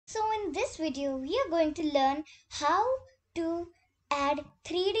So in this video, we are going to learn how to add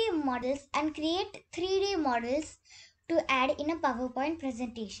 3D models and create 3D models to add in a PowerPoint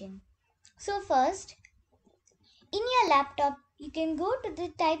presentation. So first, in your laptop, you can go to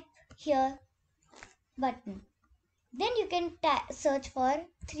the type here button. Then you can search for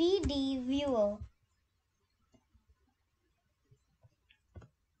 3D viewer.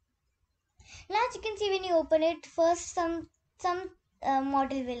 Now as you can see, when you open it, first some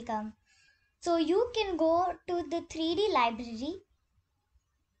model will come. So you can go to the 3D library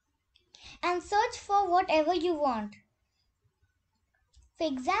and search for whatever you want. For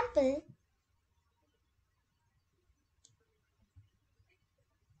example,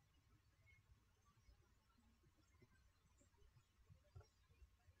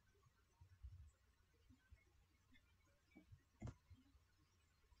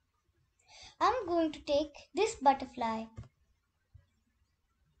 I'm going to take this butterfly.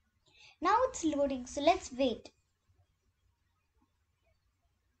 Now it's loading, so let's wait.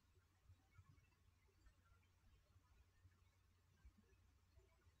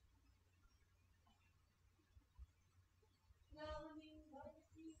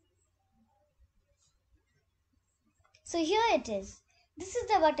 So here it is. This is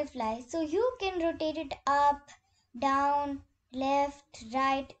the butterfly. So you can rotate it up, down, left,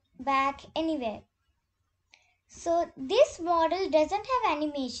 right, back, anywhere. So this model doesn't have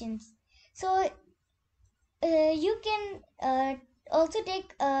animations. So you can also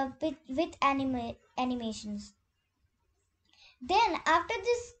take with animations. Then after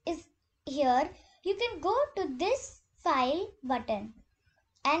this is here, you can go to this file button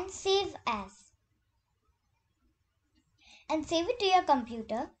and save as. And save it to your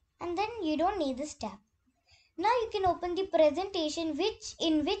computer, and then you don't need this tab. Now you can open the presentation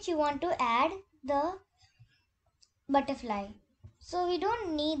in which you want to add the butterfly. So we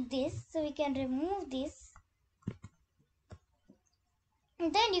don't need this, so we can remove this.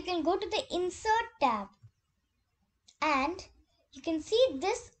 And then you can go to the insert tab and you can see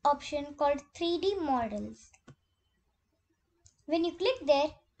this option called 3D models. When you click there,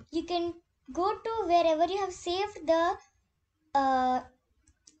 you can go to wherever you have saved the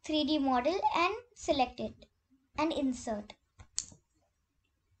 3D model and select it and insert.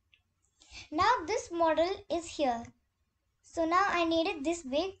 Now this model is here. So now I need it this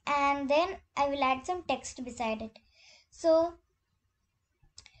big, and then I will add some text beside it. So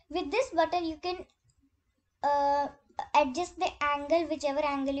with this button you can adjust the angle, whichever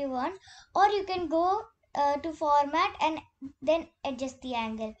angle you want, or you can go to format and then adjust the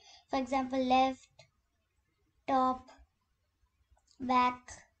angle. For example, left, top,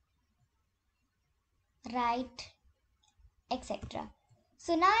 back, right, etc.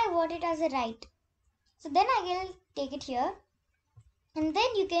 So now I want it as a right. So then I will take it here, and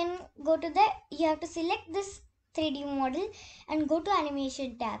then you can go to you have to select this 3D model and go to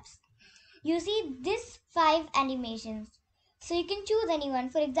animation tabs. You see this 5 animations. So you can choose anyone.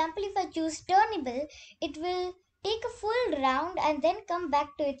 For example, if I choose turnable, it will take a full round and then come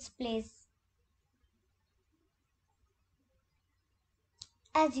back to its place.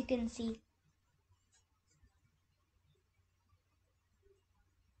 As you can see.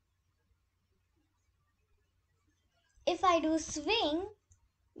 If I do swing,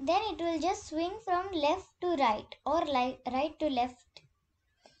 then it will just swing from left to right or right to left.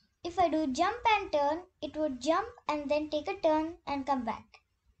 If I do jump and turn, it would jump and then take a turn and come back.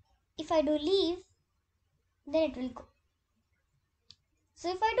 If I do leave, then it will go.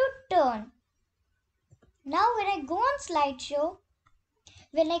 So if I do turn, now when I go on slideshow,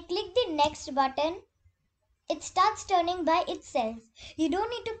 when I click the next button, it starts turning by itself. You don't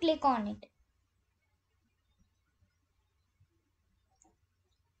need to click on it.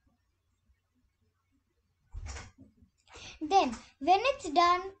 Then when it's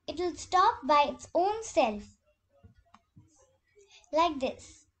done, it will stop by its own self. Like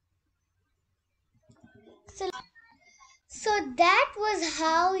this. So that was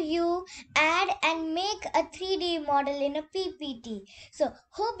how you add and make a 3D model in a PPT. So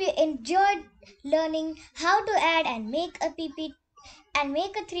hope you enjoyed learning how to add and make a PPT and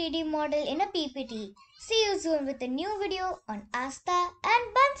make a 3D model in a PPT. See you soon with a new video on Aastha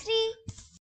and Bansari.